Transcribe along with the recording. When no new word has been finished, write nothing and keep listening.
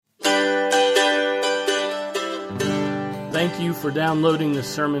Thank you for downloading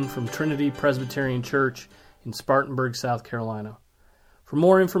this sermon from Trinity Presbyterian Church in Spartanburg, South Carolina. For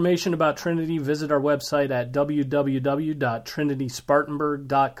more information about Trinity, visit our website at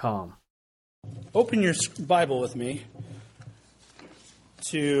www.trinityspartanburg.com. Open your Bible with me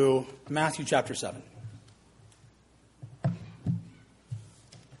to Matthew chapter 7. We're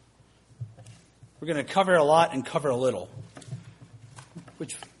going to cover a lot and cover a little,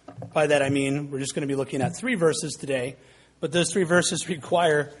 which by that I mean we're just going to be looking at 3 verses today, but those 3 verses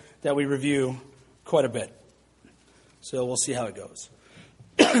require that we review quite a bit. So we'll see how it goes.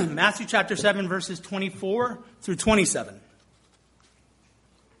 Matthew chapter 7, verses 24 through 27.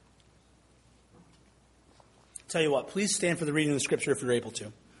 Tell you what, please stand for the reading of the scripture if you're able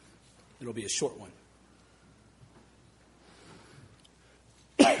to. It'll be a short one.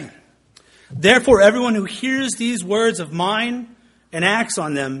 Therefore, everyone who hears these words of mine and acts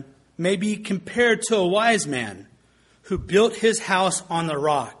on them may be compared to a wise man who built his house on the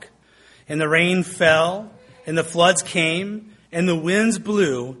rock. And the rain fell, and the floods came, and the winds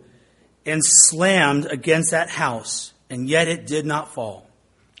blew and slammed against that house, and yet it did not fall,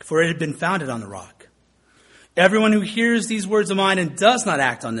 for it had been founded on the rock. Everyone who hears these words of mine and does not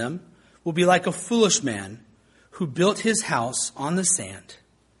act on them will be like a foolish man who built his house on the sand.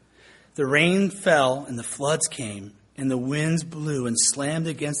 The rain fell, and the floods came, and the winds blew and slammed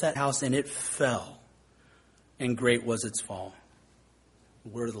against that house, and it fell. And great was its fall. The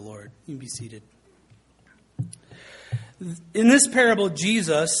word of the Lord. You can be seated. In this parable,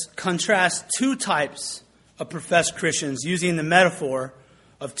 Jesus contrasts 2 types of professed Christians using the metaphor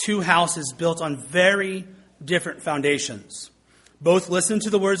of 2 houses built on very different foundations. Both listen to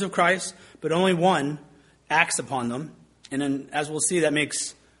the words of Christ, but only one acts upon them. And then, as we'll see, that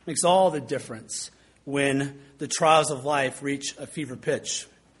makes all the difference when the trials of life reach a fever pitch.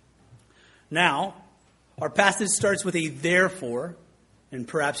 Now, our passage starts with a therefore, and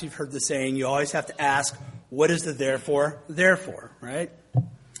perhaps you've heard the saying, you always have to ask, what is the therefore? Therefore, right?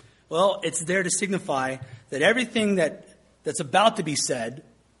 Well, it's there to signify that everything that's about to be said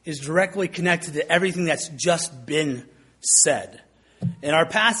is directly connected to everything that's just been said. And our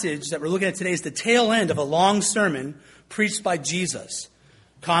passage that we're looking at today is the tail end of a long sermon preached by Jesus,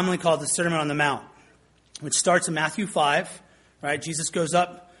 commonly called the Sermon on the Mount, which starts in Matthew 5, right? Jesus goes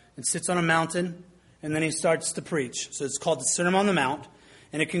up and sits on a mountain, and then he starts to preach. So it's called the Sermon on the Mount,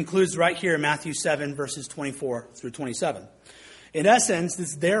 and it concludes right here in Matthew 7, verses 24 through 27. In essence,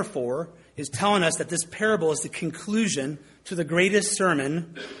 this therefore is telling us that this parable is the conclusion to the greatest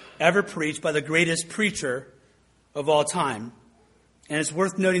sermon ever preached by the greatest preacher of all time. And it's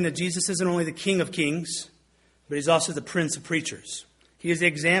worth noting that Jesus isn't only the King of Kings, but he's also the Prince of Preachers. He is the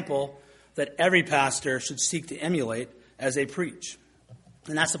example that every pastor should seek to emulate as they preach.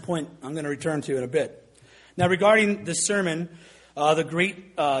 And that's the point I'm going to return to in a bit. Now, regarding this sermon, the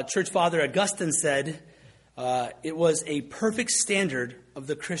great church father Augustine said it was a perfect standard of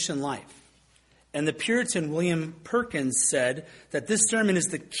the Christian life. And the Puritan William Perkins said that this sermon is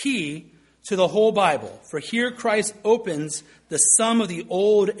the key to the whole Bible. For here Christ opens the sum of the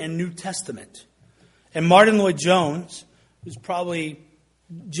Old and New Testament. And Martin Lloyd-Jones, who's probably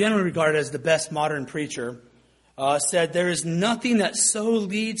generally regarded as the best modern preacher, said, there is nothing that so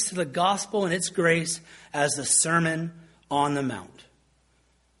leads to the gospel and its grace as the Sermon on the Mount.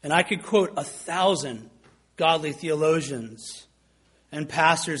 And I could quote 1,000 godly theologians and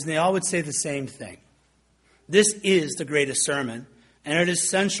pastors, and they all would say the same thing. This is the greatest sermon, and it is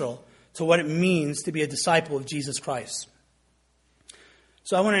central to what it means to be a disciple of Jesus Christ.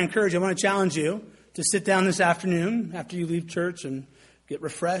 So I want to encourage you, I want to challenge you to sit down this afternoon after you leave church and get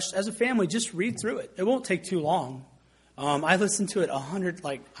refreshed. As a family, just read through it. It won't take too long. I listened to it 100,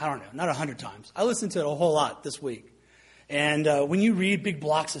 not 100 times. I listened to it a whole lot this week. And when you read big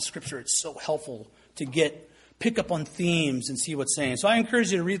blocks of Scripture, it's so helpful to pick up on themes and see what's saying. So I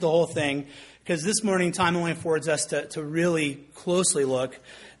encourage you to read the whole thing, because this morning time only affords us to really closely look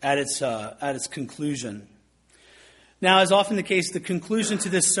at its conclusion. Now, as often the case, the conclusion to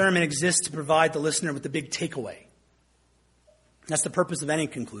this sermon exists to provide the listener with the big takeaway. That's the purpose of any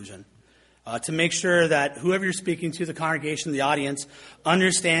conclusion. To make sure that whoever you're speaking to, the congregation, the audience,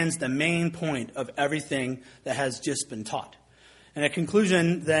 understands the main point of everything that has just been taught. And a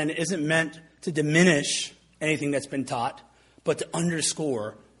conclusion then isn't meant to diminish anything that's been taught, but to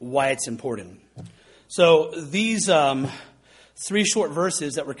underscore why it's important. So these 3 short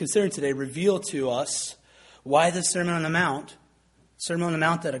verses that we're considering today reveal to us why the Sermon on the Mount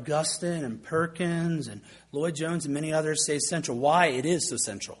that Augustine and Perkins and Lloyd-Jones and many others say is central, why it is so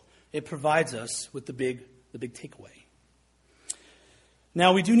central. It provides us with the big takeaway.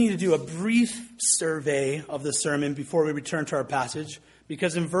 Now, we do need to do a brief survey of the sermon before we return to our passage,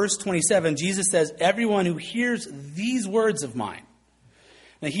 because in verse 27, Jesus says, everyone who hears these words of mine.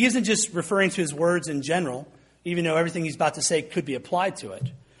 Now, he isn't just referring to his words in general, even though everything he's about to say could be applied to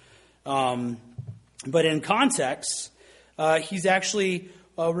it. But in context, he's actually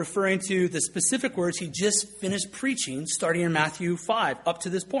referring to the specific words he just finished preaching, starting in Matthew 5, up to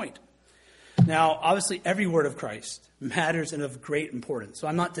this point. Now, obviously, every word of Christ matters and of great importance. So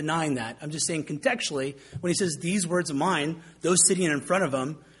I'm not denying that. I'm just saying contextually, when he says these words of mine, those sitting in front of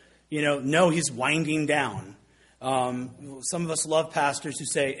him, know he's winding down. Some of us love pastors who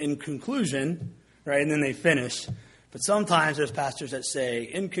say, in conclusion, right, and then they finish. But sometimes there's pastors that say,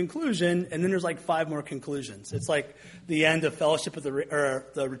 in conclusion, and then there's like 5 more conclusions. It's like the end of Fellowship of the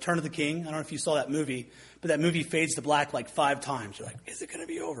Return of the King. I don't know if you saw that movie, but that movie fades to black like 5 times. You're like, is it going to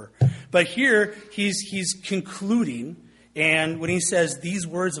be over? But here, he's concluding, and when he says these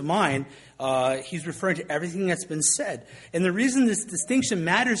words of mine, he's referring to everything that's been said. And the reason this distinction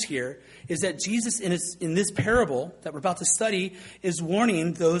matters here is that Jesus, in this parable that we're about to study, is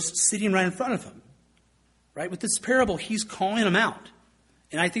warning those sitting right in front of him. Right? With this parable, he's calling them out.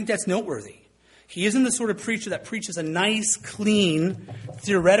 And I think that's noteworthy. He isn't the sort of preacher that preaches a nice, clean,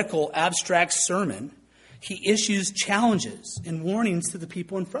 theoretical, abstract sermon. He issues challenges and warnings to the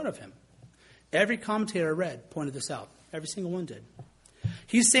people in front of him. Every commentator I read pointed this out. Every single one did.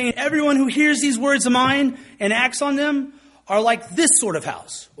 He's saying everyone who hears these words of mine and acts on them are like this sort of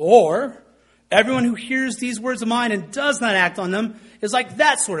house. Or everyone who hears these words of mine and does not act on them is like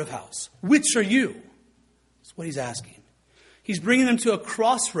that sort of house. Which are you? That's what he's asking. He's bringing them to a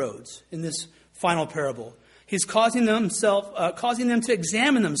crossroads in this final parable. He's causing them to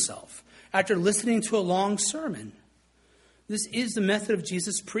examine themselves after listening to a long sermon. This is the method of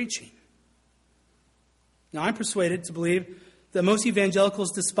Jesus' preaching. Now, I'm persuaded to believe that most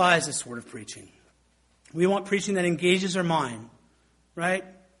evangelicals despise this sort of preaching. We want preaching that engages our mind, right?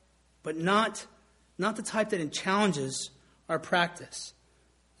 But not the type that challenges our practice.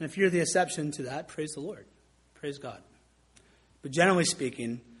 And if you're the exception to that, praise the Lord. Praise God. But generally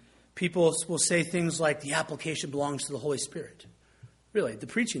speaking, people will say things like the application belongs to the Holy Spirit. Really, the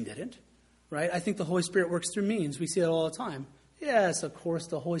preaching didn't, right? I think the Holy Spirit works through means. We see it all the time. Yes, of course,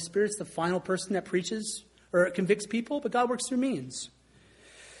 the Holy Spirit's the final person that preaches or convicts people, but God works through means.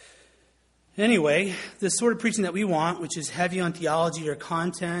 Anyway, the sort of preaching that we want, which is heavy on theology or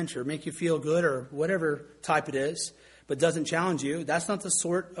content or make you feel good or whatever type it is, but doesn't challenge you, that's not the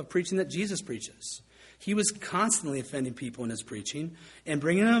sort of preaching that Jesus preaches. He was constantly offending people in his preaching and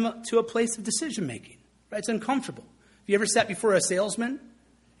bringing them to a place of decision-making. Right? It's uncomfortable. Have you ever sat before a salesman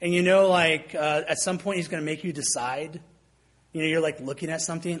and at some point he's going to make you decide? You're like looking at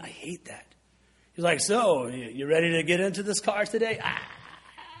something. I hate that. He's like, so, you ready to get into this car today?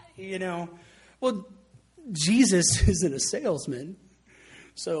 Well, Jesus isn't a salesman.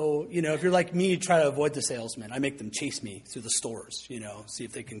 So, if you're like me, you try to avoid the salesman. I make them chase me through the stores, see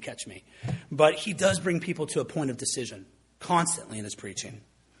if they can catch me. But he does bring people to a point of decision constantly in his preaching.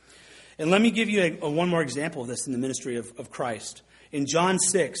 And let me give you one more example of this in the ministry of Christ. In John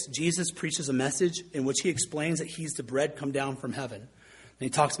 6, Jesus preaches a message in which he explains that he's the bread come down from heaven. And he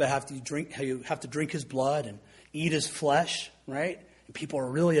talks about how you have to drink his blood and eat his flesh, right? And people are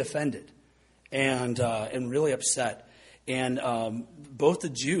really offended and really upset. And both the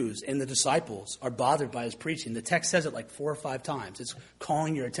Jews and the disciples are bothered by his preaching. The text says it like 4 or 5 times. It's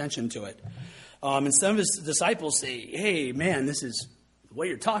calling your attention to it. And some of his disciples say, hey, man, this is the way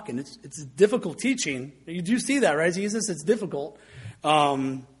you're talking. It's difficult teaching. You do see that, right, Jesus? It's difficult.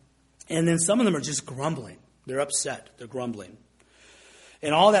 And then some of them are just grumbling. They're upset. They're grumbling.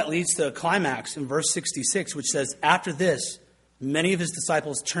 And all that leads to a climax in verse 66, which says, after this, many of his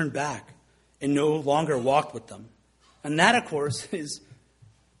disciples turned back and no longer walked with them. And that, of course, is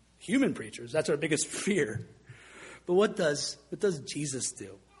human preachers. That's our biggest fear. But what does Jesus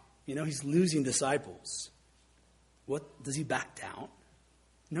do? He's losing disciples. What does he back down?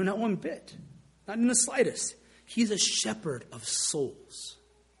 No, not one bit. Not in the slightest. He's a shepherd of souls.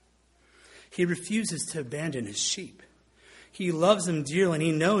 He refuses to abandon his sheep. He loves them dearly, and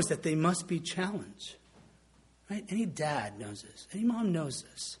he knows that they must be challenged. Right? Any dad knows this. Any mom knows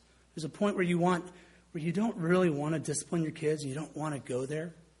this. There's a point where you don't really want to discipline your kids, and you don't want to go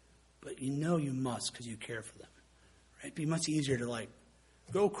there, but you must because you care for them. Right? It'd be much easier to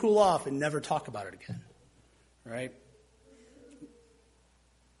go cool off and never talk about it again. Right?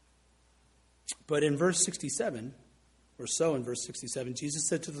 But in verse 67, or so in verse 67, Jesus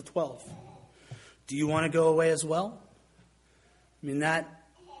said to the 12, do you want to go away as well? I mean, that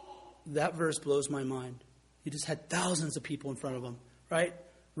verse blows my mind. He just had thousands of people in front of him, right?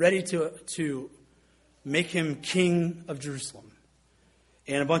 Ready to make him king of Jerusalem.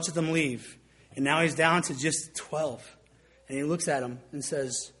 And a bunch of them leave. And now he's down to just 12. And he looks at them and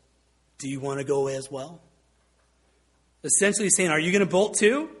says, do you want to go away as well? Essentially saying, are you going to bolt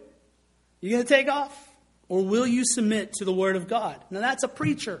too? You going to take off? Or will you submit to the word of God? Now that's a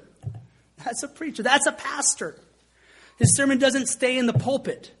preacher. That's a preacher. That's a pastor. His sermon doesn't stay in the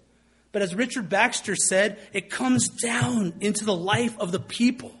pulpit. But as Richard Baxter said, it comes down into the life of the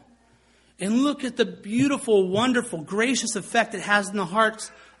people. And look at the beautiful, wonderful, gracious effect it has in the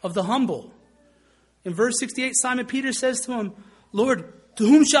hearts of the humble. In verse 68, Simon Peter says to him, Lord, to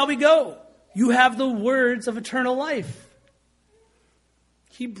whom shall we go? You have the words of eternal life.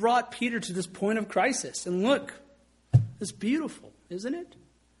 He brought Peter to this point of crisis. And look, it's beautiful, isn't it?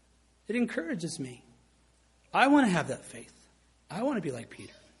 It encourages me. I want to have that faith. I want to be like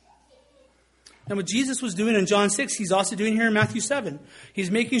Peter. And what Jesus was doing in John 6, he's also doing here in Matthew 7.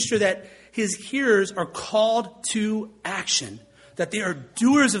 He's making sure that his hearers are called to action, that they are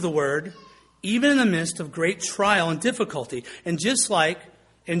doers of the word, even in the midst of great trial and difficulty. And just like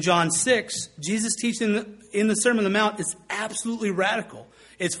in John 6, Jesus' teaching in the Sermon on the Mount is absolutely radical.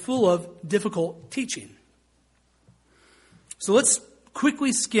 It's full of difficult teaching. So let's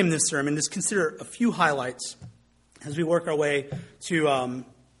quickly skim this sermon. Just consider a few highlights as we work our way to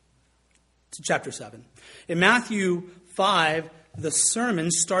chapter 7. In Matthew 5, the sermon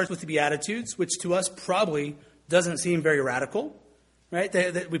starts with the Beatitudes, which to us probably doesn't seem very radical, right?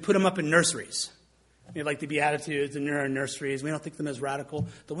 We put them up in nurseries. Like the Beatitudes and nurseries. We don't think of them as radical.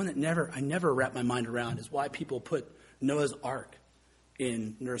 The one that I never wrap my mind around is why people put Noah's Ark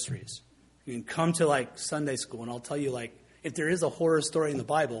in nurseries. You can come to like Sunday school and I'll tell you, like, if there is a horror story in the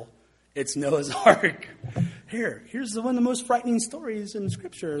Bible, it's Noah's Ark. Here's one of the most frightening stories in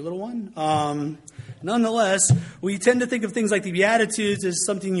Scripture, little one. Nonetheless, we tend to think of things like the Beatitudes as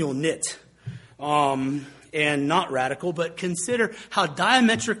something you'll knit and not radical, but consider how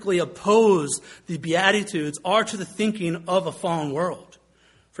diametrically opposed the Beatitudes are to the thinking of a fallen world.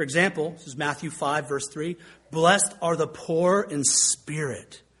 For example, this is Matthew 5, verse 3, blessed are the poor in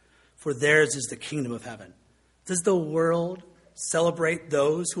spirit, for theirs is the kingdom of heaven. Does the world celebrate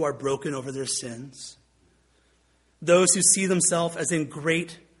those who are broken over their sins? Those who see themselves as in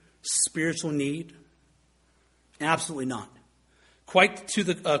great spiritual need? Absolutely not. Quite to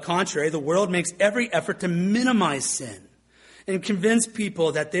the contrary, the world makes every effort to minimize sin and convince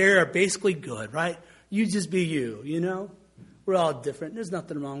people that they are basically good, right? You just be you, you know? We're all different. There's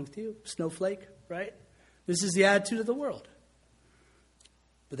nothing wrong with you. Snowflake, right? This is the attitude of the world.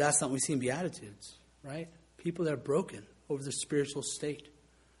 But that's not what we see in Beatitudes, right? People that are broken over their spiritual state.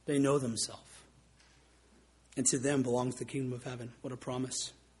 They know themselves. And to them belongs the kingdom of heaven. What a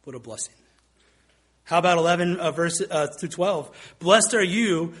promise. What a blessing. How about 11 verse through 12? Blessed are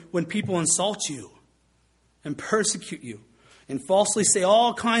you when people insult you and persecute you and falsely say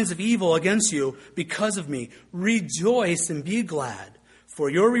all kinds of evil against you because of me. Rejoice and be glad, for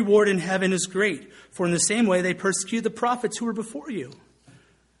your reward in heaven is great. For in the same way they persecuted the prophets who were before you.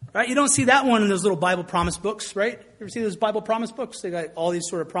 Right? You don't see that one in those little Bible promise books, right? You ever see those Bible promise books? They got all these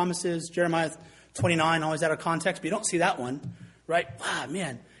sort of promises. Jeremiah 29, always out of context, but you don't see that one, right? Wow,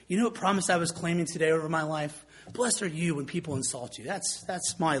 man. You know what promise I was claiming today over my life? Blessed are you when people insult you.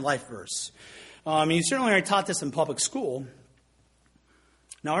 That's my life verse. You certainly are taught this in public school.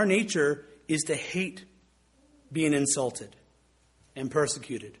 Now, our nature is to hate being insulted and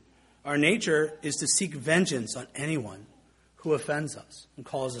persecuted. Our nature is to seek vengeance on anyone who offends us and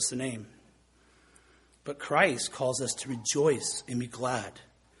calls us a name. But Christ calls us to rejoice and be glad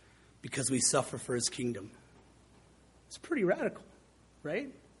because we suffer for his kingdom. It's pretty radical, right?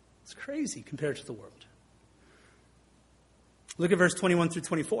 It's crazy compared to the world. Look at verse 21 through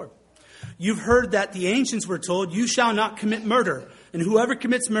 24. You've heard that the ancients were told, you shall not commit murder, and whoever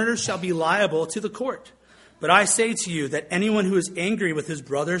commits murder shall be liable to the court. But I say to you that anyone who is angry with his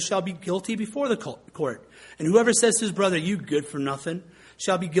brother shall be guilty before the court. And whoever says to his brother, you good for nothing,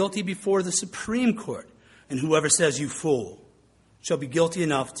 shall be guilty before the Supreme Court. And whoever says, you fool, shall be guilty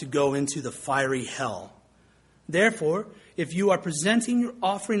enough to go into the fiery hell. Therefore, if you are presenting your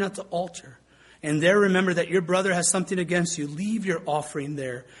offering at the altar, and there remember that your brother has something against you, leave your offering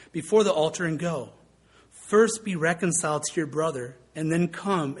there before the altar and go. First be reconciled to your brother, and then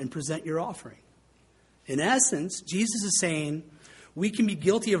come and present your offering. In essence, Jesus is saying we can be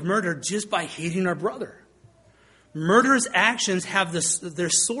guilty of murder just by hating our brother. Murderous actions have their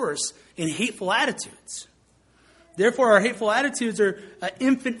source in hateful attitudes. Therefore, our hateful attitudes are an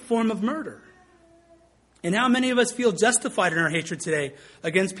infant form of murder. And how many of us feel justified in our hatred today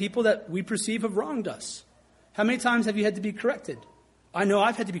against people that we perceive have wronged us? How many times have you had to be corrected I know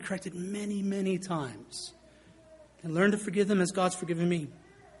I've had to be corrected many, many times. And learn to forgive them as God's forgiven me.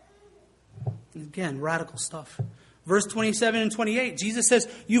 And again, radical stuff. Verse 27 and 28, Jesus says,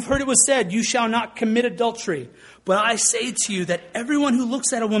 you've heard it was said, you shall not commit adultery. But I say to you that everyone who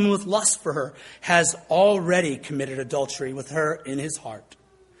looks at a woman with lust for her has already committed adultery with her in his heart.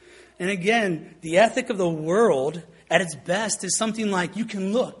 And again, the ethic of the world at its best is something like you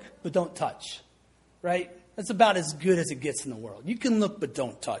can look, but don't touch. Right? That's about as good as it gets in the world. You can look, but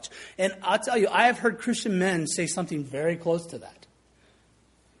don't touch. And I'll tell you, I have heard Christian men say something very close to that.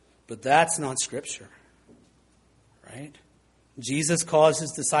 But that's not Scripture. Right? Jesus calls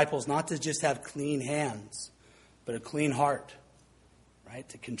his disciples not to just have clean hands, but a clean heart. Right?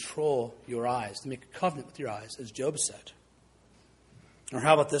 To control your eyes, to make a covenant with your eyes, as Job said. Or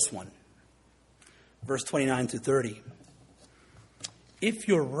how about this one? Verse 29 to 30. If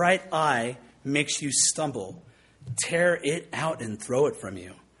your right eye makes you stumble, tear it out and throw it from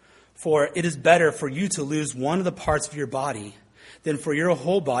you. For it is better for you to lose one of the parts of your body than for your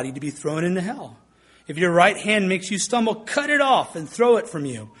whole body to be thrown into hell. If your right hand makes you stumble, cut it off and throw it from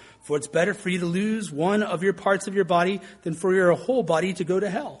you. For it's better for you to lose one of your parts of your body than for your whole body to go to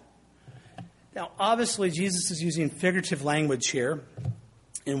hell. Now, obviously, Jesus is using figurative language here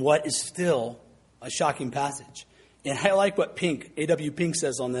in what is still a shocking passage. And I like what A.W. Pink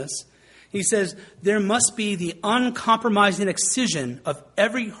says on this. He says, there must be the uncompromising excision of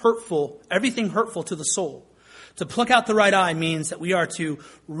everything hurtful to the soul. To pluck out the right eye means that we are to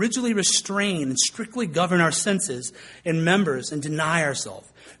rigidly restrain and strictly govern our senses and members and deny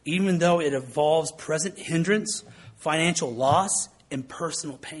ourselves, even though it involves present hindrance, financial loss, and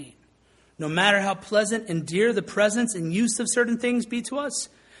personal pain. No matter how pleasant and dear the presence and use of certain things be to us,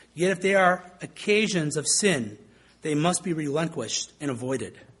 yet if they are occasions of sin, they must be relinquished and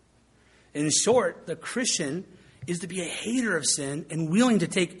avoided. In short, the Christian is to be a hater of sin and willing to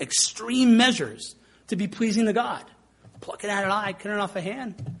take extreme measures to be pleasing to God. Plucking out an eye, cutting off a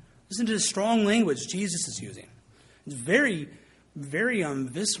hand. Listen to the strong language Jesus is using. It's very, very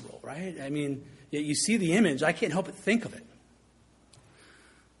visceral, right? I mean, you see the image. I can't help but think of it.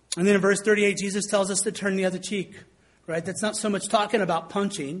 And then in verse 38, Jesus tells us to turn the other cheek, right? That's not so much talking about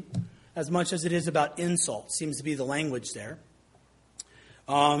punching as much as it is about insult. Seems to be the language there.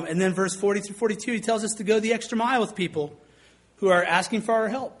 And then verse 40 through 42, he tells us to go the extra mile with people who are asking for our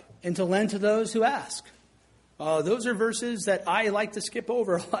help and to lend to those who ask. Those are verses that I like to skip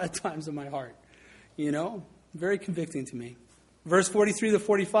over a lot of times in my heart. You know, very convicting to me. Verse 43 to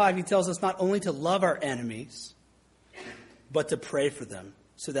 45, he tells us not only to love our enemies, but to pray for them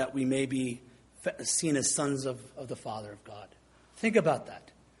so that we may be seen as sons of the Father of God. Think about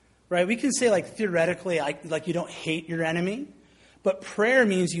that. Right? We can say like theoretically, like you don't hate your enemy. But prayer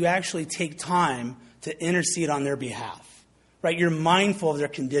means you actually take time to intercede on their behalf, right? You're mindful of their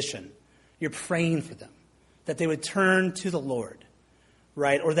condition. You're praying for them, that they would turn to the Lord,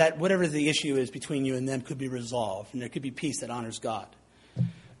 right? Or that whatever the issue is between you and them could be resolved, and there could be peace that honors God.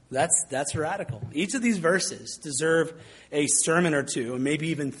 That's radical. Each of these verses deserve a sermon or two, and maybe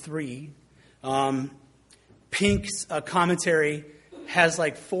even three. Pink's commentary has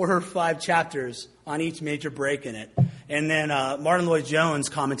like 4 or 5 chapters on each major break in it. And then Martin Lloyd-Jones'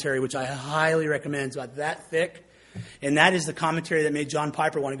 commentary, which I highly recommend, is about that thick. And that is the commentary that made John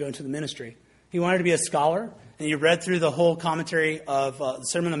Piper want to go into the ministry. He wanted to be a scholar, and he read through the whole commentary of the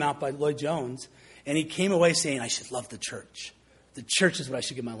Sermon on the Mount by Lloyd-Jones, and he came away saying, I should love the church. The church is what I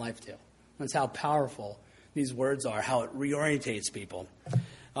should give my life to. That's how powerful these words are, how it reorientates people.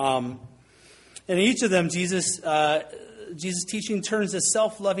 And in each of them, Jesus' teaching turns the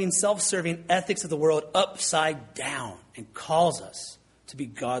self-loving, self-serving ethics of the world upside down and calls us to be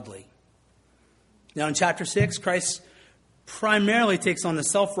godly. Now in chapter 6, Christ primarily takes on the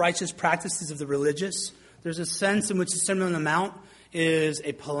self-righteous practices of the religious. There's a sense in which the Sermon on the Mount is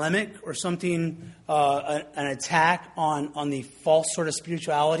a polemic or something, an attack on the false sort of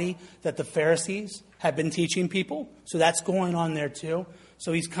spirituality that the Pharisees have been teaching people. So that's going on there too.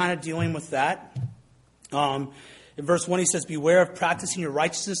 So he's kind of dealing with that. In verse 1, he says, beware of practicing your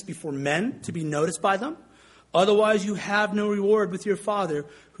righteousness before men to be noticed by them. Otherwise, you have no reward with your Father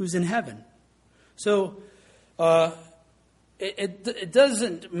who's in heaven. So it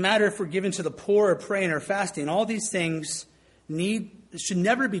doesn't matter if we're given to the poor or praying or fasting. All these things should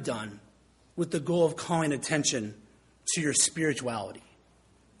never be done with the goal of calling attention to your spirituality.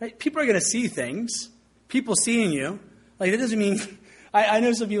 Right? People are going to see things. People seeing you. Like, it doesn't mean... I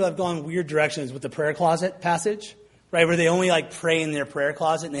know some people have gone weird directions with the prayer closet passage, right, where they only like pray in their prayer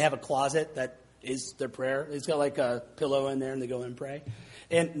closet, and they have a closet that is their prayer. It's got like a pillow in there, and they go in and pray.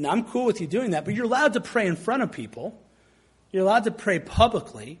 And I'm cool with you doing that, but you're allowed to pray in front of people. You're allowed to pray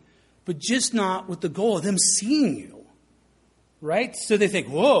publicly, but just not with the goal of them seeing you. Right? So they think,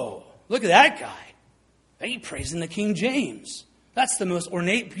 whoa, look at that guy. He prays in the King James. That's the most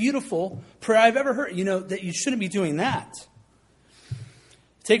ornate, beautiful prayer I've ever heard. You know, that you shouldn't be doing that.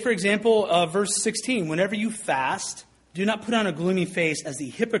 Take, for example, verse 16. Whenever you fast, do not put on a gloomy face as the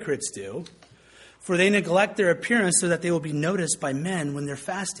hypocrites do, for they neglect their appearance so that they will be noticed by men when they're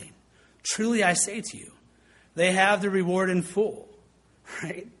fasting. Truly I say to you, they have the reward in full.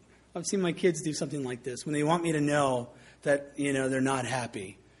 Right? I've seen my kids do something like this. When they want me to know that, you know, they're not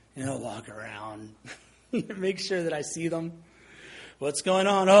happy, you know, walk around, make sure that I see them. What's going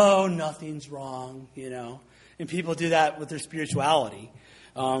on? Oh, nothing's wrong, you know. And people do that with their spirituality,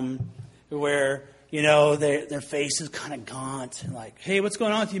 where, you know, their face is kind of gaunt. And like, hey, what's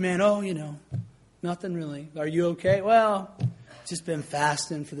going on with you, man? Oh, you know, nothing really. Are you okay? Well, just been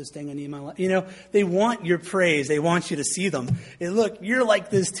fasting for this thing I need in my life. You know, they want your praise. They want you to see them. And look, you're like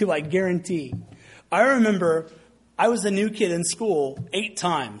this too, I guarantee. I remember I was a new kid in school 8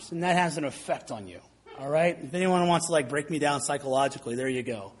 times, and that has an effect on you. All right? If anyone wants to, like, break me down psychologically, there you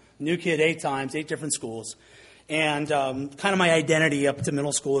go. New kid 8 times, 8 different schools. And kind of my identity up to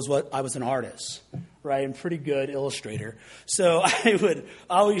middle school is what I was an artist, right? I'm a pretty good illustrator. So I would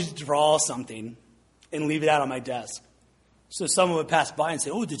always draw something and leave it out on my desk. So someone would pass by and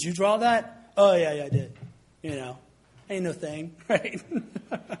say, oh, did you draw that? Oh, yeah, I did. You know, ain't no thing, right?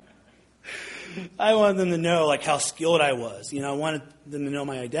 I wanted them to know, like, how skilled I was. You know, I wanted them to know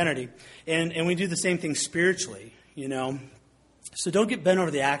my identity. And we do the same thing spiritually, you know. So don't get bent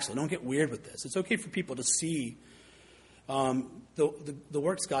over the axle. Don't get weird with this. It's okay for people to see the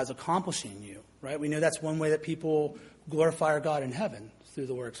works God's accomplishing in you, right? We know that's one way that people glorify our God in heaven, through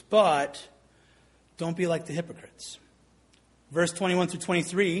the works. But don't be like the hypocrites. Verse 21 through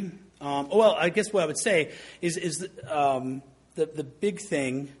 23. Well, I guess what I would say is the big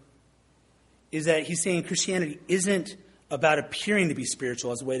thing is that he's saying Christianity isn't about appearing to be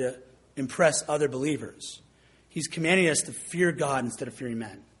spiritual as a way to impress other believers. He's commanding us to fear God instead of fearing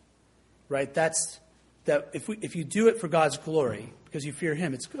men. Right? That's that if you do it for God's glory, because you fear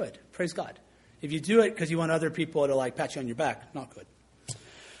him, it's good. Praise God. If you do it because you want other people to, like, pat you on your back, not good.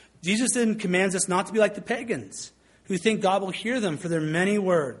 Jesus then commands us not to be like the pagans who think God will hear them for their many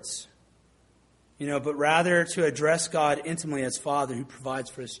words, you know, but rather to address God intimately as Father who provides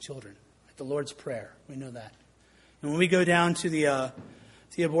for his children. Like the Lord's Prayer. We know that. And when we go down to the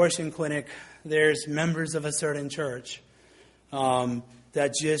abortion clinic, there's members of a certain church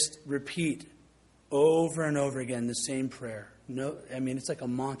that just repeat over and over again the same prayer. No, I mean, it's like a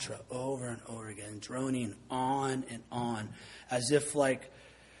mantra over and over again, droning on and on, as if like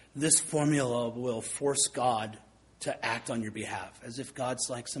this formula will force God to act on your behalf, as if God's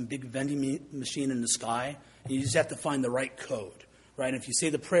like some big vending machine in the sky, and you just have to find the right code, right? And if you say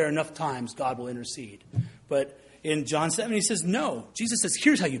the prayer enough times, God will intercede. But in John 7, he says, no. Jesus says,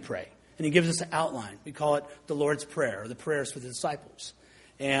 here's how you pray. And he gives us an outline. We call it the Lord's Prayer, or the prayers for the disciples.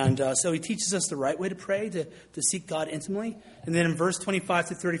 And so he teaches us the right way to pray, to seek God intimately. And then in verse 25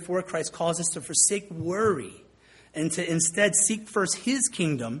 to 34, Christ calls us to forsake worry and to instead seek first his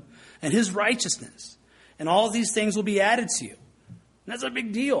kingdom and his righteousness. And all of these things will be added to you. And that's a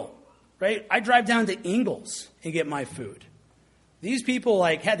big deal, right? I drive down to Ingalls and get my food. These people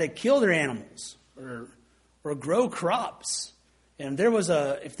like had to kill their animals or grow crops. And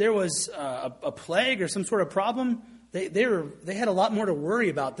if there was a plague or some sort of problem, they had a lot more to worry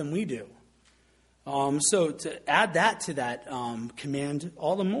about than we do. So to add that to that command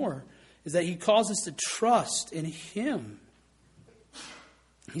all the more is that he calls us to trust in him.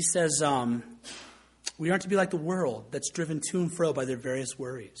 He says we aren't to be like the world that's driven to and fro by their various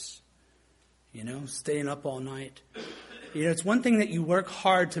worries. You know, staying up all night. You know, it's one thing that you work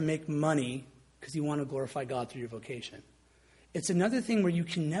hard to make money because you want to glorify God through your vocation. It's another thing where you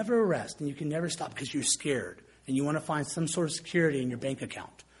can never rest and you can never stop because you're scared and you want to find some sort of security in your bank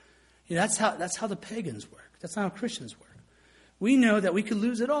account. You know, that's how the pagans work. That's not how Christians work. We know that we could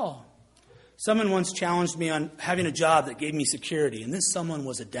lose it all. Someone once challenged me on having a job that gave me security, and this someone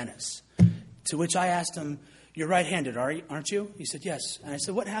was a dentist. To which I asked him, "You're right-handed, aren't you?" He said, "Yes." And I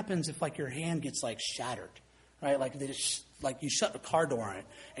said, "What happens if like your hand gets like shattered, right? Like like you shut the car door on it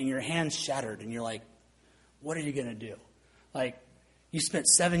and your hand's shattered, and you're like, what are you going to do? Like you spent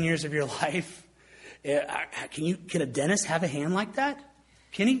 7 years of your life. Can a dentist have a hand like that?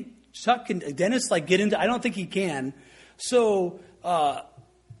 Can he? Chuck, can a dentist like get into? I don't think he can. So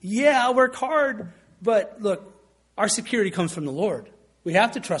yeah, I'll work hard, but look, our security comes from the Lord. We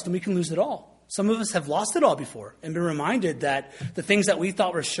have to trust him. We can lose it all. Some of us have lost it all before and been reminded that the things that we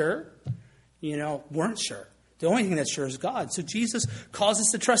thought were sure, weren't sure. The only thing that's sure is God. So Jesus calls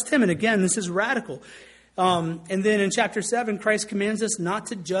us to trust him. And again, this is radical. And then in chapter 7, Christ commands us not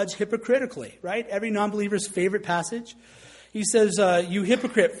to judge hypocritically, right? Every non-believer's favorite passage. He says, you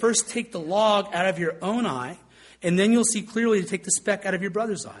hypocrite, first take the log out of your own eye, and then you'll see clearly to take the speck out of your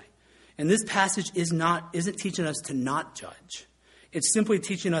brother's eye. And this passage isn't teaching us to not judge. It's simply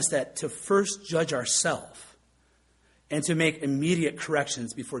teaching us that to first judge ourselves and to make immediate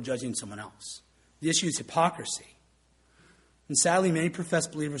corrections before judging someone else. The issue is hypocrisy. And sadly, many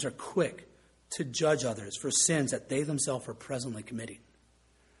professed believers are quick to judge others for sins that they themselves are presently committing.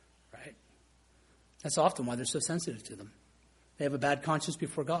 Right? That's often why they're so sensitive to them. They have a bad conscience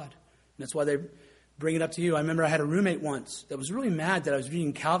before God. And that's why they bring it up to you. I remember I had a roommate once that was really mad that I was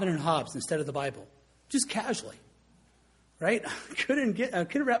reading Calvin and Hobbes instead of the Bible. Just casually. Right? I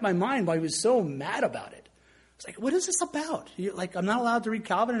couldn't wrap my mind why he was so mad about it. It's like, what is this about? I'm not allowed to read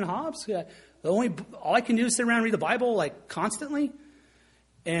Calvin and Hobbes? All I can do is sit around and read the Bible constantly.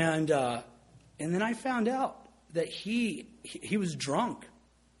 And then I found out that he was drunk.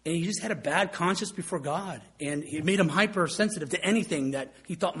 And he just had a bad conscience before God. And it made him hypersensitive to anything that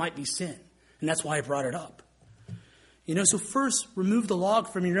he thought might be sin. And that's why I brought it up. So first, remove the log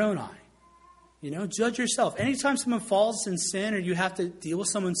from your own eye. Judge yourself. Anytime someone falls in sin or you have to deal with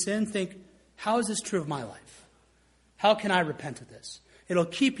someone's sin, think, how is this true of my life? How can I repent of this? It'll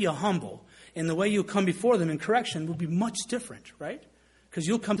keep you humble. And the way you'll come before them in correction will be much different, right? Because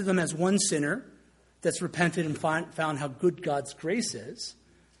you'll come to them as one sinner that's repented and found how good God's grace is,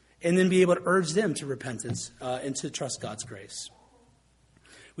 and then be able to urge them to repentance and to trust God's grace.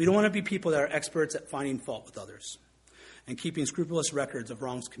 We don't want to be people that are experts at finding fault with others and keeping scrupulous records of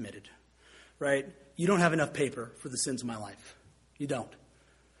wrongs committed, right? You don't have enough paper for the sins of my life. You don't.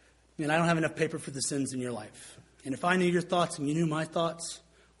 And I don't have enough paper for the sins in your life. And if I knew your thoughts and you knew my thoughts,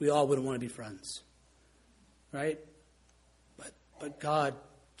 we all wouldn't want to be friends, right? But God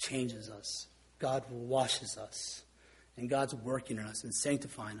changes us. God washes us. And God's working in us and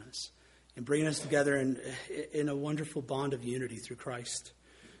sanctifying us and bringing us together in a wonderful bond of unity through Christ,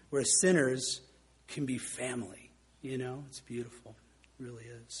 where sinners can be family. It's beautiful. It really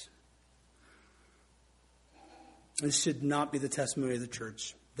is. This should not be the testimony of the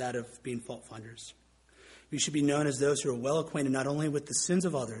church, that of being fault finders. We should be known as those who are well acquainted not only with the sins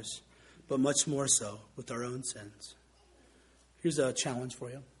of others, but much more so with our own sins. Here's a challenge for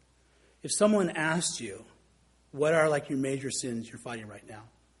you. If someone asked you, what are your major sins you're fighting right now?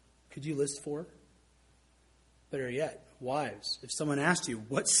 Could you list 4? Better yet, wives, if someone asked you,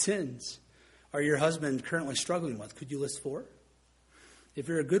 what sins are your husband currently struggling with? Could you list 4? If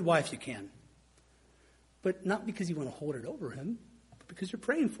you're a good wife, you can. But not because you want to hold it over him, but because you're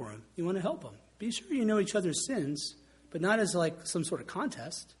praying for him. You want to help him. Be sure you know each other's sins, but not as some sort of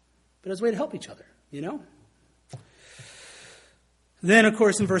contest, but as a way to help each other, Then, of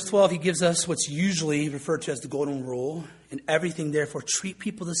course, in verse 12, he gives us what's usually referred to as the golden rule. In everything, therefore, treat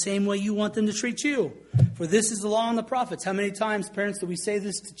people the same way you want them to treat you. For this is the law and the prophets. How many times, parents, do we say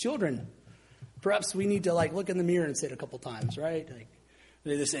this to children? Perhaps we need to look in the mirror and say it a couple times, right?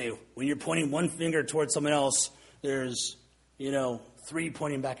 They just say, when you're pointing one finger towards someone else, there's, 3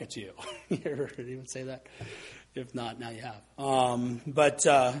 pointing back at you. You ever heard anyone say that? If not, now you have.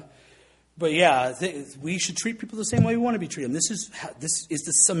 But yeah, we should treat people the same way we want to be treated. This is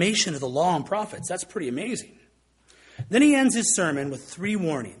the summation of the law and prophets. That's pretty amazing. Then he ends his sermon with 3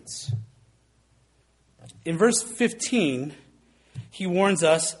 warnings. In verse 15, he warns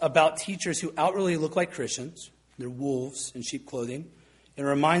us about teachers who outwardly look like Christians. They're wolves in sheep clothing. And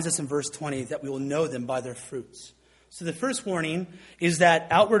reminds us in verse 20 that we will know them by their fruits. So the first warning is that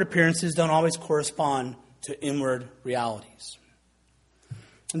outward appearances don't always correspond to inward realities.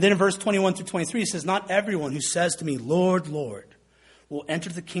 And then in verse 21 through 23, he says, not everyone who says to me, Lord, Lord, will enter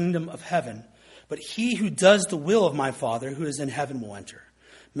the kingdom of heaven, but he who does the will of my Father who is in heaven will enter.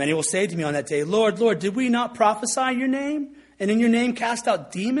 Many will say to me on that day, Lord, Lord, did we not prophesy in your name, and in your name cast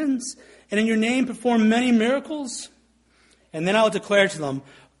out demons, and in your name perform many miracles? And then I will declare to them,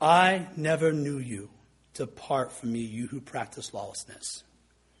 I never knew you. Depart from me, you who practice lawlessness.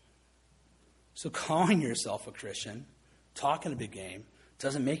 So calling yourself a Christian, talking a big game,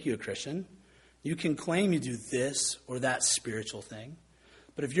 doesn't make you a Christian. You can claim you do this or that spiritual thing.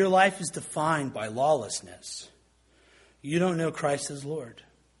 But if your life is defined by lawlessness, you don't know Christ as Lord.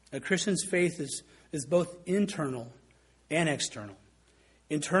 A Christian's faith is both internal and external.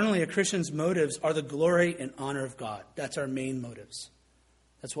 Internally, a Christian's motives are the glory and honor of God. That's our main motives.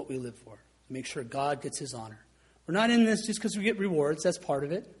 That's what we live for. Make sure God gets his honor. We're not in this just because we get rewards. That's part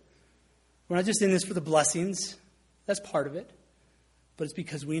of it. We're not just in this for the blessings. That's part of it. But it's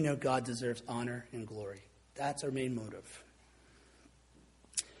because we know God deserves honor and glory. That's our main motive.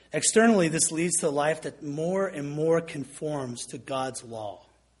 Externally, this leads to a life that more and more conforms to God's law,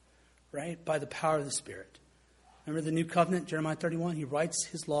 right? By the power of the Spirit. Remember the new covenant, Jeremiah 31? He writes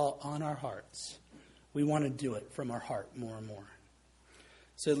his law on our hearts. We want to do it from our heart more and more.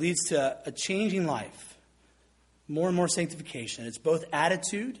 So it leads to a changing life, more and more sanctification. It's both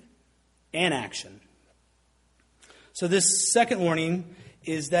attitude and action. So this second warning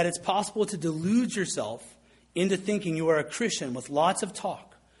is that it's possible to delude yourself into thinking you are a Christian with lots of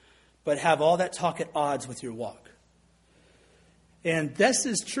talk, but have all that talk at odds with your walk. And this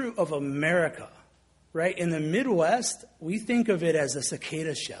is true of America, right? In the Midwest, we think of it as a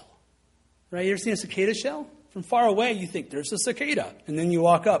cicada shell, right? You ever seen a cicada shell? From far away, you think there's a cicada. And then you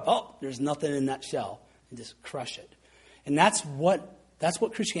walk up, oh, there's nothing in that shell. And just crush it. And that's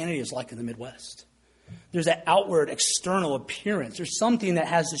what Christianity is like in the Midwest. There's an outward, external appearance. There's something that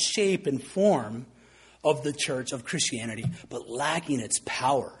has the shape and form of the church, of Christianity, but lacking its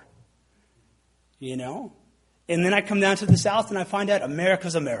power. You know? And then I come down to the South and I find out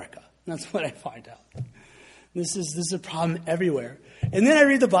America's America. That's what I find out. This is a problem everywhere. And then I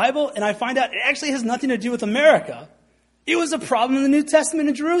read the Bible and I find out it actually has nothing to do with America. It was a problem in the New Testament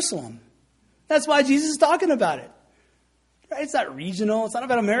in Jerusalem. That's why Jesus is talking about it. Right? It's not regional. It's not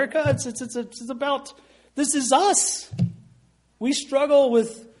about America. It's about, this is us. We struggle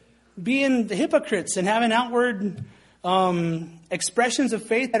with being hypocrites and having outward expressions of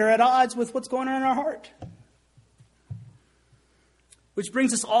faith that are at odds with what's going on in our heart. Which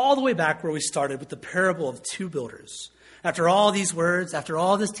brings us all the way back where we started with the parable of two builders. After all these words, after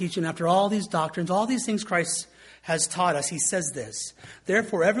all this teaching, after all these doctrines, all these things Christ has taught us, he says this: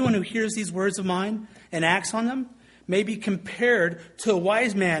 therefore, everyone who hears these words of mine and acts on them may be compared to a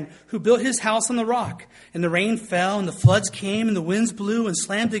wise man who built his house on the rock. And the rain fell, and the floods came, and the winds blew and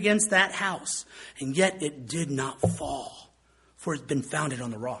slammed against that house. And yet it did not fall, for it had been founded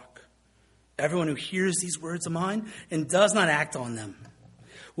on the rock. Everyone who hears these words of mine and does not act on them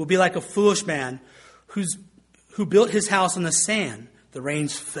will be like a foolish man who built his house on the sand. The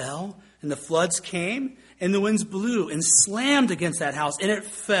rains fell, and the floods came, and the winds blew and slammed against that house, and it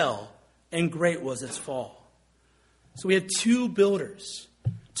fell, and great was its fall. So we have two builders,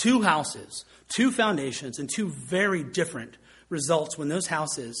 two houses, two foundations, and two very different results when those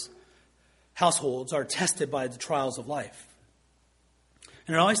households are tested by the trials of life.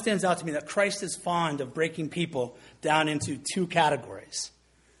 And it always stands out to me that Christ is fond of breaking people down into two categories.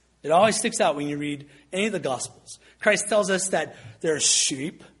 It always sticks out when you read any of the Gospels. Christ tells us that there's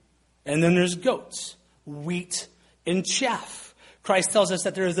sheep, and then there's goats, wheat and chaff. Christ tells us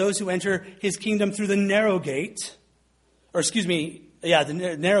that there are those who enter his kingdom through the narrow gate,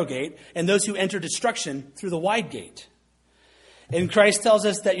 the narrow gate, and those who enter destruction through the wide gate. And Christ tells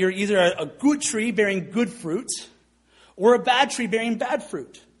us that you're either a good tree bearing good fruit, or a bad tree bearing bad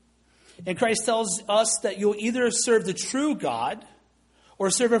fruit. And Christ tells us that you'll either serve the true God or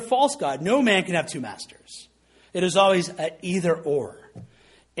serve a false God. No man can have two masters. It is always an either or.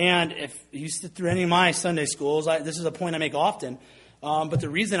 And if you sit through any of my Sunday schools, this is a point I make often, but the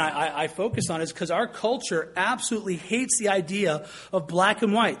reason I focus on it is because our culture absolutely hates the idea of black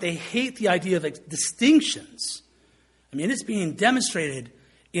and white. They hate the idea of distinctions. I mean, it's being demonstrated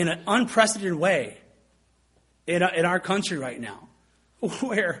in an unprecedented way in our country right now,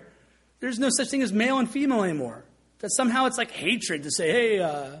 where there's no such thing as male and female anymore. That somehow it's like hatred to say,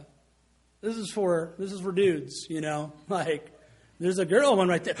 hey, this is for dudes, you know, like there's a girl one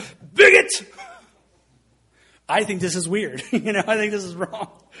right there. Bigot! I think this is weird. I think this is wrong.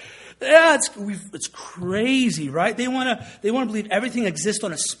 Yeah, it's crazy, right? They want to believe everything exists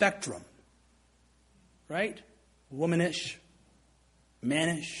on a spectrum, right? Womanish,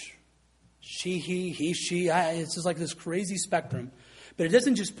 mannish, she, he, she. It's just like this crazy spectrum. But it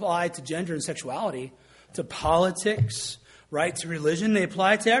doesn't just apply to gender and sexuality, to politics, right? To religion. They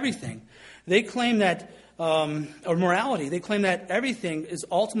apply it to everything. They claim that, or morality, they claim that everything is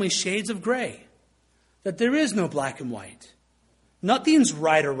ultimately shades of gray. That there is no black and white. Nothing's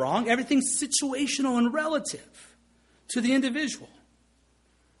right or wrong. Everything's situational and relative to the individual.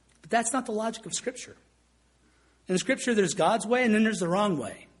 But that's not the logic of Scripture. In Scripture, there's God's way and then there's the wrong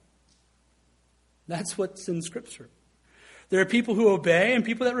way. That's what's in Scripture. There are people who obey and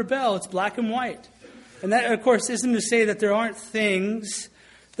people that rebel. It's black and white. And that, of course, isn't to say that there aren't things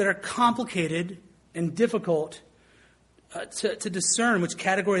that are complicated and difficult to discern which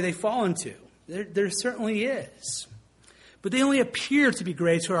category they fall into. There certainly is. But they only appear to be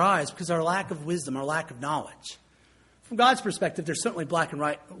gray to our eyes because of our lack of wisdom, our lack of knowledge. From God's perspective, there's certainly black and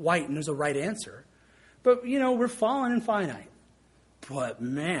white, and there's a right answer. But, we're fallen and finite. But,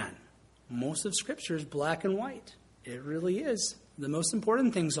 man, most of Scripture is black and white. It really is. The most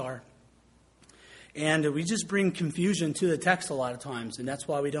important things are. And we just bring confusion to the text a lot of times, and that's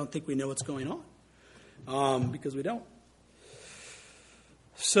why we don't think we know what's going on, because we don't.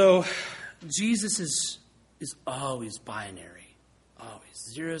 So Jesus is always binary, always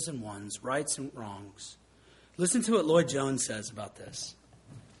zeros and ones, rights and wrongs. Listen to what Lloyd Jones says about this.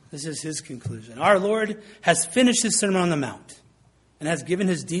 This is his conclusion. Our Lord has finished his Sermon on the Mount and has given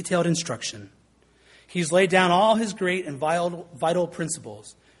his detailed instruction. He's laid down all his great and vital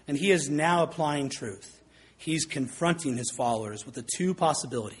principles, and he is now applying truth. He's confronting his followers with the two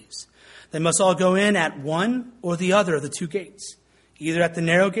possibilities. They must all go in at one or the other of the two gates, either at the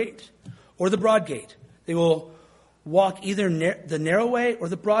narrow gate or the broad gate. They will walk either the narrow way or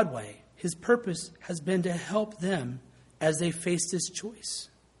the broad way. His purpose has been to help them as they face this choice.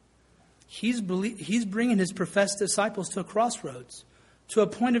 He's bringing his professed disciples to a crossroads, to a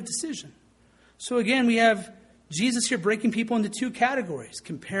point of decision. So again, we have Jesus here breaking people into two categories,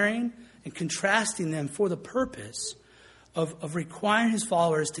 comparing and contrasting them for the purpose of requiring his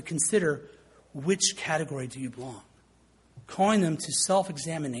followers to consider which category do you belong, calling them to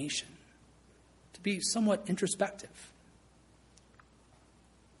self-examination, to be somewhat introspective.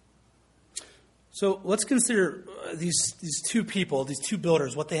 So let's consider these two people, these two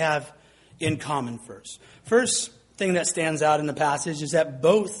builders, what they have in common first. First thing that stands out in the passage is that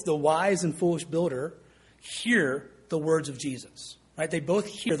both the wise and foolish builder hear the words of Jesus. Right? They both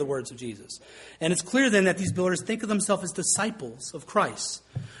hear the words of Jesus. And it's clear then that these builders think of themselves as disciples of Christ.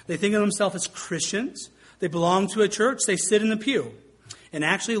 They think of themselves as Christians. They belong to a church. They sit in the pew and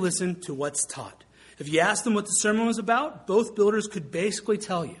actually listen to what's taught. If you ask them what the sermon was about, both builders could basically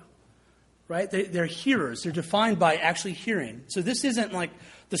tell you. Right? They're hearers. They're defined by actually hearing. So this isn't like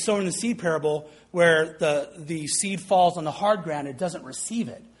the sowing the seed parable where the seed falls on the hard ground and it doesn't receive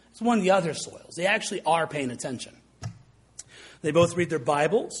it. It's one of the other soils. They actually are paying attention. They both read their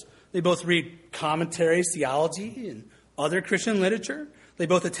Bibles. They both read commentaries, theology, and other Christian literature. They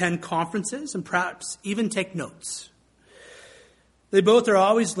both attend conferences and perhaps even take notes. They both are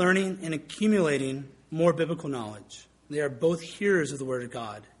always learning and accumulating more biblical knowledge. They are both hearers of the Word of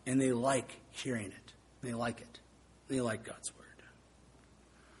God, and they like hearing it. They like it. They like God's Word.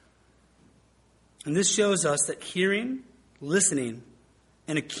 And this shows us that hearing, listening,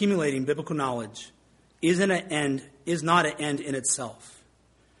 and accumulating biblical knowledge is not an end in itself.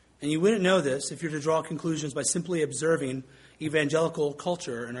 And you wouldn't know this if you were to draw conclusions by simply observing evangelical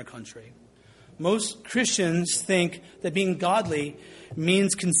culture in our country. Most Christians think that being godly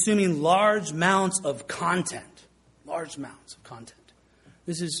means consuming large amounts of content. Large amounts of content.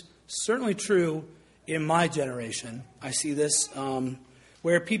 This is certainly true in my generation. I see this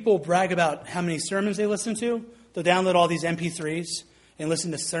where people brag about how many sermons they listen to. They'll download all these MP3s and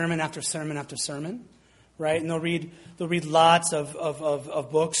listen to sermon after sermon after sermon, right? And they'll read lots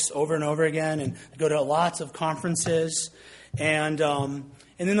of books over and over again, and go to lots of conferences, and then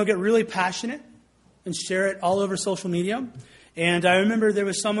they'll get really passionate and share it all over social media. And I remember there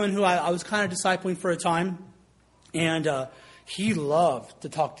was someone who I was kind of discipling for a time, and he loved to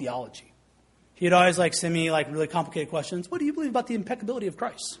talk theology. He'd always send me really complicated questions. What do you believe about the impeccability of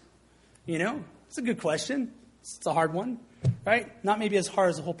Christ? You know, it's a good question. It's a hard one, right? Not maybe as hard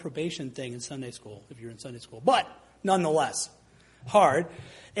as the whole probation thing in Sunday school, if you're in Sunday school, but nonetheless, hard.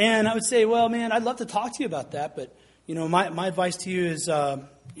 And I would say, well, man, I'd love to talk to you about that, but my advice to you is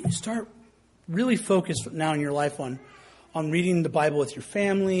start really focus now in your life on reading the Bible with your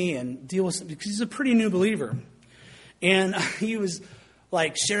family and deal with it, because he's a pretty new believer. And he was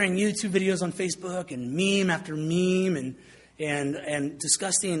sharing YouTube videos on Facebook and meme after meme and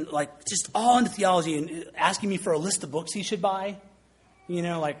discussing just all into theology and asking me for a list of books he should buy.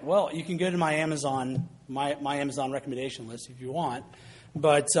 Well, you can go to my Amazon recommendation list if you want.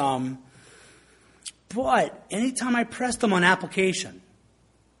 But anytime I pressed him on application,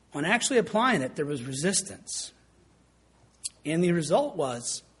 on actually applying it, there was resistance. And the result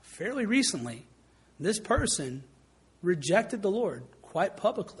was, fairly recently, this person rejected the Lord quite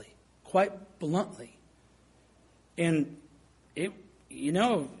publicly, quite bluntly. And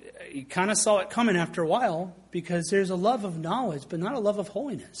you kind of saw it coming after a while, because there's a love of knowledge, but not a love of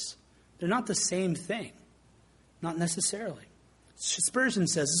holiness. They're not the same thing. Not necessarily. Spurgeon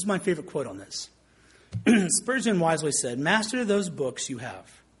says, this is my favorite quote on this. Spurgeon wisely said, "Master those books you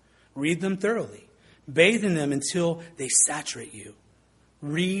have. Read them thoroughly. Bathe in them until they saturate you.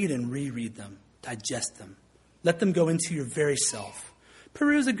 Read and reread them. Digest them. Let them go into your very self.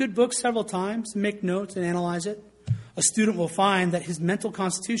 Peruse a good book several times, make notes and analyze it. A student will find that his mental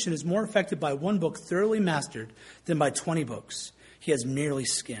constitution is more affected by one book thoroughly mastered than by 20 books he has merely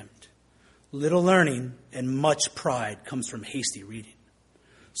skimmed. Little learning and much pride comes from hasty reading.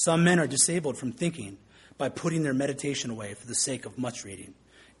 Some men are disabled from thinking by putting their meditation away for the sake of much reading.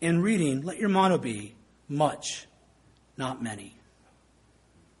 In reading, let your motto be much, not many.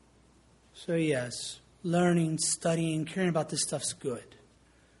 So yes, learning, studying, caring about this stuff's good.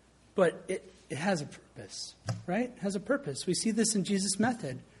 But it has a purpose, right? It has a purpose. We see this in Jesus'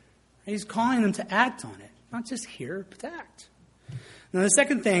 method. He's calling them to act on it. Not just hear, but to act. Now the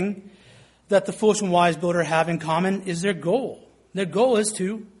second thing that the foolish and wise builder have in common is their goal. Their goal is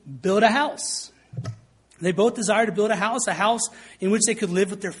to build a house. They both desire to build a house in which they could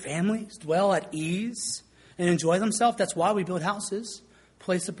live with their families, dwell at ease, and enjoy themselves. That's why we build houses.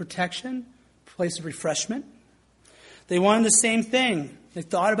 Place of protection, place of refreshment. They wanted the same thing. They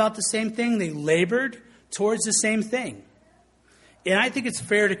thought about the same thing. They labored towards the same thing. And I think it's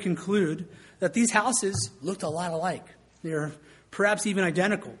fair to conclude that these houses looked a lot alike. They're perhaps even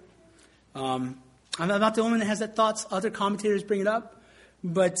identical. I'm not the only one that has that thoughts. Other commentators bring it up.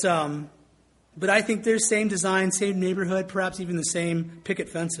 But I think they're same design, same neighborhood, perhaps even the same picket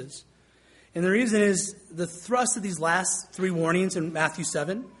fences. And the reason is the thrust of these last three warnings in Matthew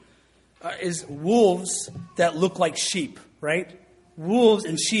 7 is wolves that look like sheep, right? Wolves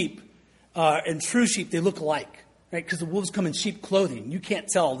and sheep and true sheep, they look alike, right? Because the wolves come in sheep clothing. You can't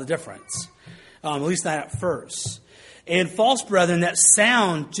tell the difference, at least not at first. And false brethren that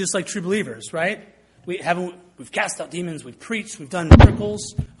sound just like true believers, right? We've cast out demons, we've preached, we've done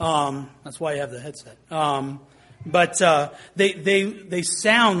miracles. That's why you have the headset. But they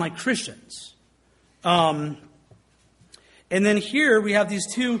sound like Christians. And then here we have these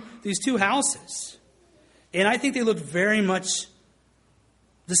two houses. And I think they look very much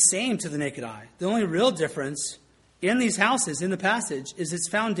the same to the naked eye. The only real difference in these houses, in the passage, is its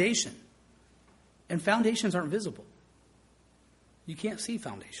foundation. And foundations aren't visible. You can't see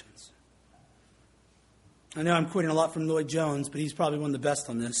foundations. I know I'm quoting a lot from Lloyd Jones, but he's probably one of the best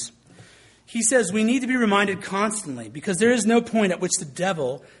on this. He says, we need to be reminded constantly because there is no point at which the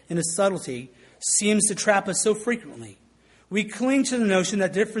devil, in his subtlety, seems to trap us so frequently. We cling to the notion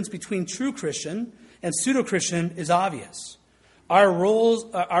that the difference between true Christian and pseudo-Christian is obvious. Our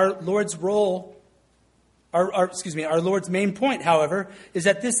Lord's main point, however, is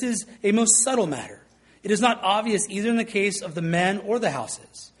that this is a most subtle matter. It is not obvious either in the case of the men or the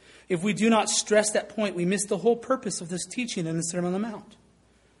houses. If we do not stress that point, we miss the whole purpose of this teaching in the Sermon on the Mount.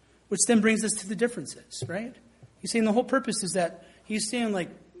 Which then brings us to the differences, right? He's saying the whole purpose is that he's saying like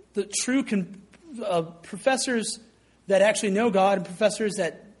the true professors that actually know God and professors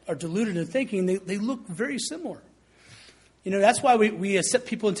that are deluded in thinking, they look very similar. You know, that's why we accept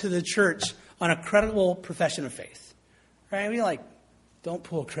people into the church on a credible profession of faith, right? We don't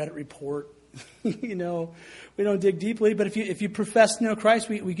pull a credit report. You know, we don't dig deeply. But if you profess to know Christ,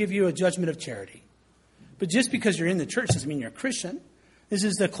 we give you a judgment of charity. But just because you're in the church doesn't mean you're a Christian. This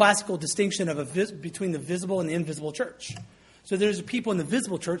is the classical distinction between the visible and the invisible church. So there's people in the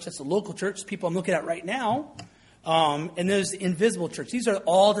visible church, that's the local church, people I'm looking at right now, and there's the invisible church. These are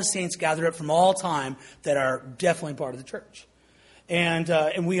all the saints gathered up from all time that are definitely part of the church.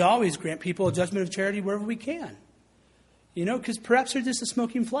 And we always grant people a judgment of charity wherever we can. You know, because perhaps they're just a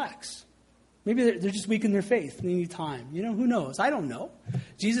smoking flax. Maybe they're just weak in their faith and they need time. You know, who knows? I don't know.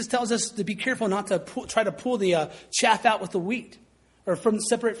 Jesus tells us to be careful not to try to pull the chaff out with the wheat. Or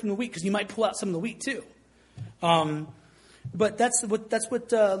separate from the wheat, because you might pull out some of the wheat too. But that's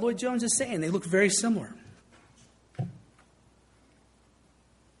what Lloyd Jones is saying. They look very similar.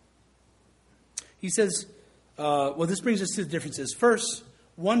 He says, this brings us to the differences. First,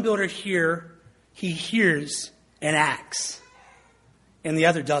 one builder here, he hears and acts, and the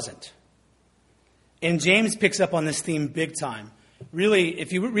other doesn't. And James picks up on this theme big time. Really,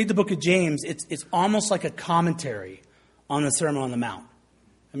 if you read the book of James, it's almost like a commentary on the Sermon on the Mount.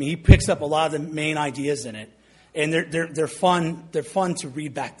 I mean, he picks up a lot of the main ideas in it, and they're fun. They're fun to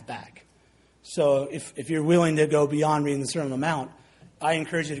read back to back. So if you're willing to go beyond reading the Sermon on the Mount, I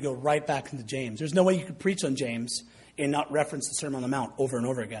encourage you to go right back into James. There's no way you could preach on James and not reference the Sermon on the Mount over and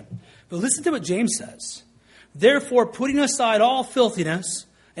over again. But listen to what James says. Therefore, putting aside all filthiness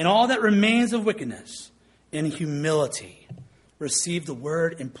and all that remains of wickedness, in humility, receive the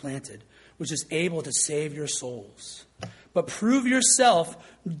word implanted, which is able to save your souls. But prove yourself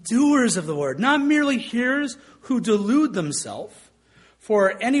doers of the word, not merely hearers who delude themselves.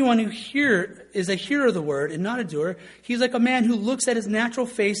 For anyone who is a hearer of the word and not a doer, he's like a man who looks at his natural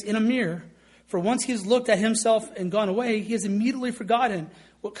face in a mirror. For once he's looked at himself and gone away, he has immediately forgotten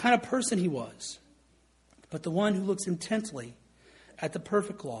what kind of person he was. But the one who looks intently at the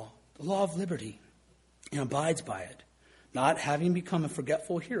perfect law, the law of liberty, and abides by it, not having become a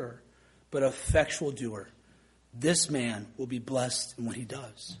forgetful hearer, but an effectual doer. This man will be blessed in what he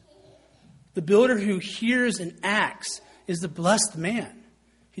does. The builder who hears and acts is the blessed man.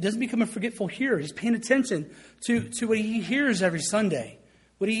 He doesn't become a forgetful hearer. He's paying attention to what he hears every Sunday,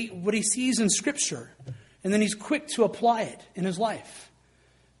 what he sees in Scripture, and then he's quick to apply it in his life.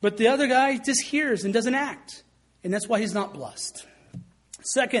 But the other guy just hears and doesn't act, and that's why he's not blessed.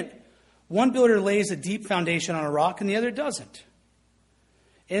 Second, one builder lays a deep foundation on a rock and the other doesn't.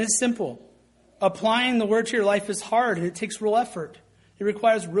 And it's simple. Applying the word to your life is hard, and it takes real effort. It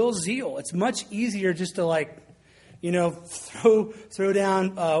requires real zeal. It's much easier just to throw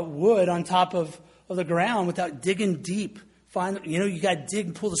down wood on top of the ground without digging deep. You got to dig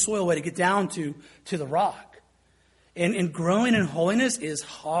and pull the soil away to get down to the rock. And growing in holiness is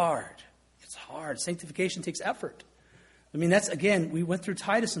hard. It's hard. Sanctification takes effort. I mean, that's, again, we went through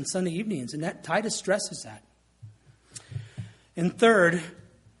Titus on Sunday evenings, and that Titus stresses that. And third,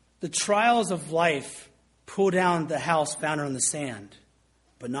 the trials of life pull down the house founded on the sand,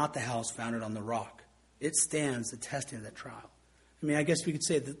 but not the house founded on the rock. It stands the testing of that trial. I mean, I guess we could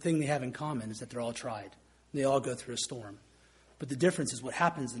say the thing they have in common is that they're all tried. They all go through a storm. But the difference is what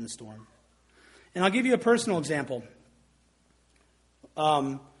happens in the storm. And I'll give you a personal example.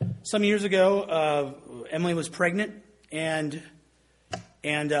 Some years ago, Emily was pregnant, and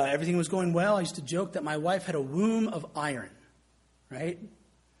everything was going well. I used to joke that my wife had a womb of iron, right?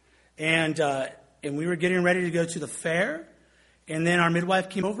 And we were getting ready to go to the fair, and then our midwife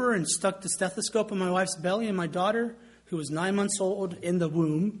came over and stuck the stethoscope in my wife's belly, and my daughter, who was 9 months old in the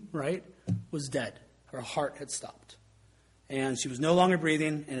womb, right, was dead. Her heart had stopped. And she was no longer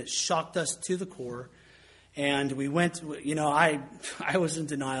breathing, and it shocked us to the core. And we went, I was in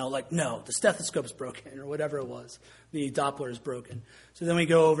denial, like, no, the stethoscope's broken, or whatever it was. The Doppler is broken. So then we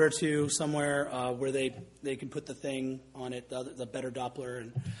go over to somewhere where they can put the thing on it, the better Doppler,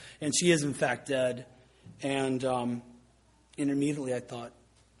 and she is, in fact, dead. And immediately I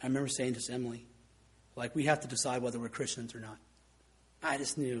remember saying to Emily, like, we have to decide whether we're Christians or not. I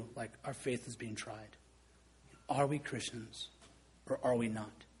just knew, like, our faith is being tried. Are we Christians or are we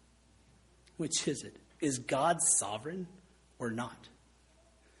not? Which is it? Is God sovereign or not?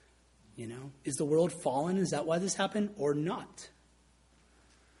 Is the world fallen? Is that why this happened or not?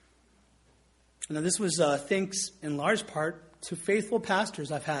 Now, this was thanks in large part to faithful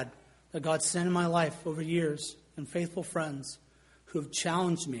pastors I've had that God sent in my life over years, and faithful friends who have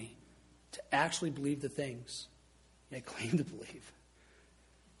challenged me to actually believe the things I claim to believe.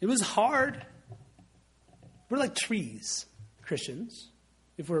 It was hard. We're like trees, Christians,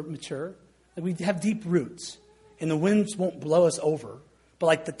 if we're mature. Like, we have deep roots, and the winds won't blow us over. But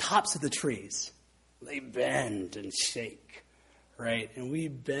like the tops of the trees, they bend and shake, right? And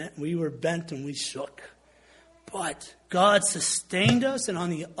we were bent and we shook. But God sustained us, and on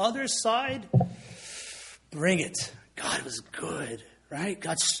the other side, bring it. God was good, right?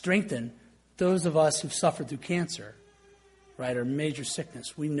 God strengthened those of us who've suffered through cancer, right, or major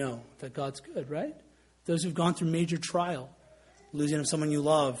sickness. We know that God's good, right? Those who've gone through major trial, losing someone you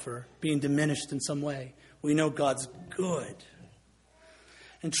love or being diminished in some way, we know God's good.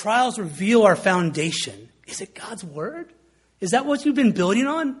 And trials reveal our foundation. Is it God's word? Is that what you've been building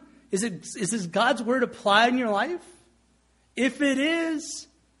on? Is this God's word applied in your life? If it is,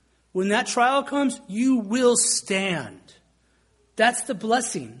 when that trial comes, you will stand. That's the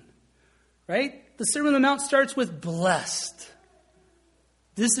blessing, right? The Sermon on the Mount starts with blessed.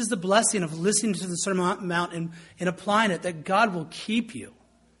 This is the blessing of listening to the Sermon on the Mount and applying it, that God will keep you.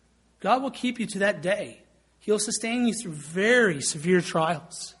 God will keep you to that day. He'll sustain you through very severe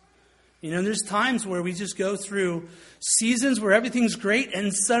trials. There's times where we just go through seasons where everything's great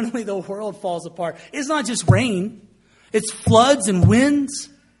and suddenly the world falls apart. It's not just rain. It's floods and winds.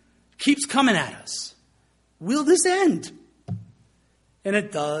 It keeps coming at us. Will this end? And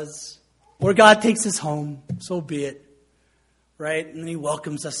it does. Or God takes us home. So be it. Right? And he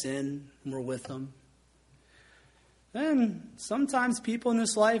welcomes us in and we're with him. And sometimes people in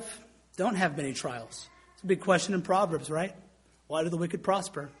this life don't have many trials. It's a big question in Proverbs, right? Why do the wicked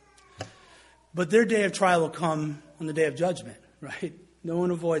prosper? But their day of trial will come on the day of judgment, right? No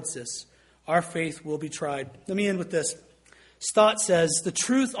one avoids this. Our faith will be tried. Let me end with this. Stott says, the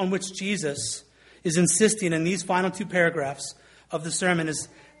truth on which Jesus is insisting in these final two paragraphs of the sermon is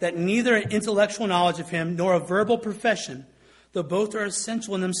that neither an intellectual knowledge of him nor a verbal profession, though both are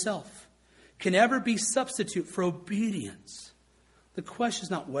essential in themselves, can ever be substitute for obedience. The question is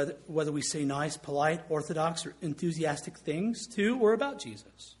not whether we say nice, polite, orthodox, or enthusiastic things to or about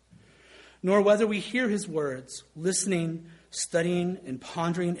Jesus, nor whether we hear his words, listening, studying, and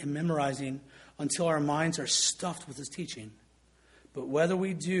pondering and memorizing until our minds are stuffed with his teaching, but whether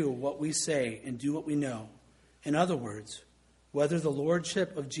we do what we say and do what we know. In other words, whether the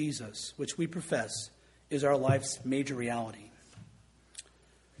lordship of Jesus, which we profess, is our life's major reality.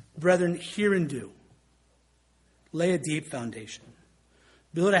 Brethren, hear and do. Lay a deep foundation.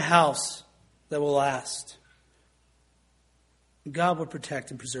 Build a house that will last. God will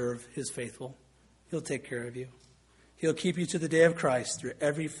protect and preserve his faithful. He'll take care of you. He'll keep you to the day of Christ through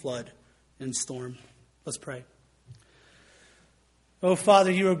every flood and storm. Let's pray. Oh,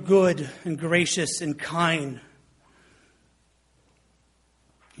 Father, you are good and gracious and kind.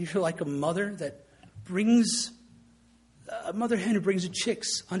 You're like a mother hen who brings the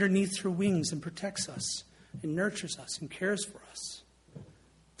chicks underneath her wings and protects us and nurtures us and cares for us.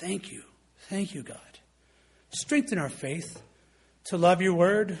 Thank you. Thank you, God. Strengthen our faith to love your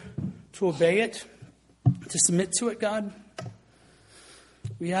word, to obey it, to submit to it, God.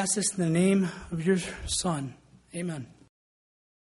 We ask this in the name of your Son. Amen.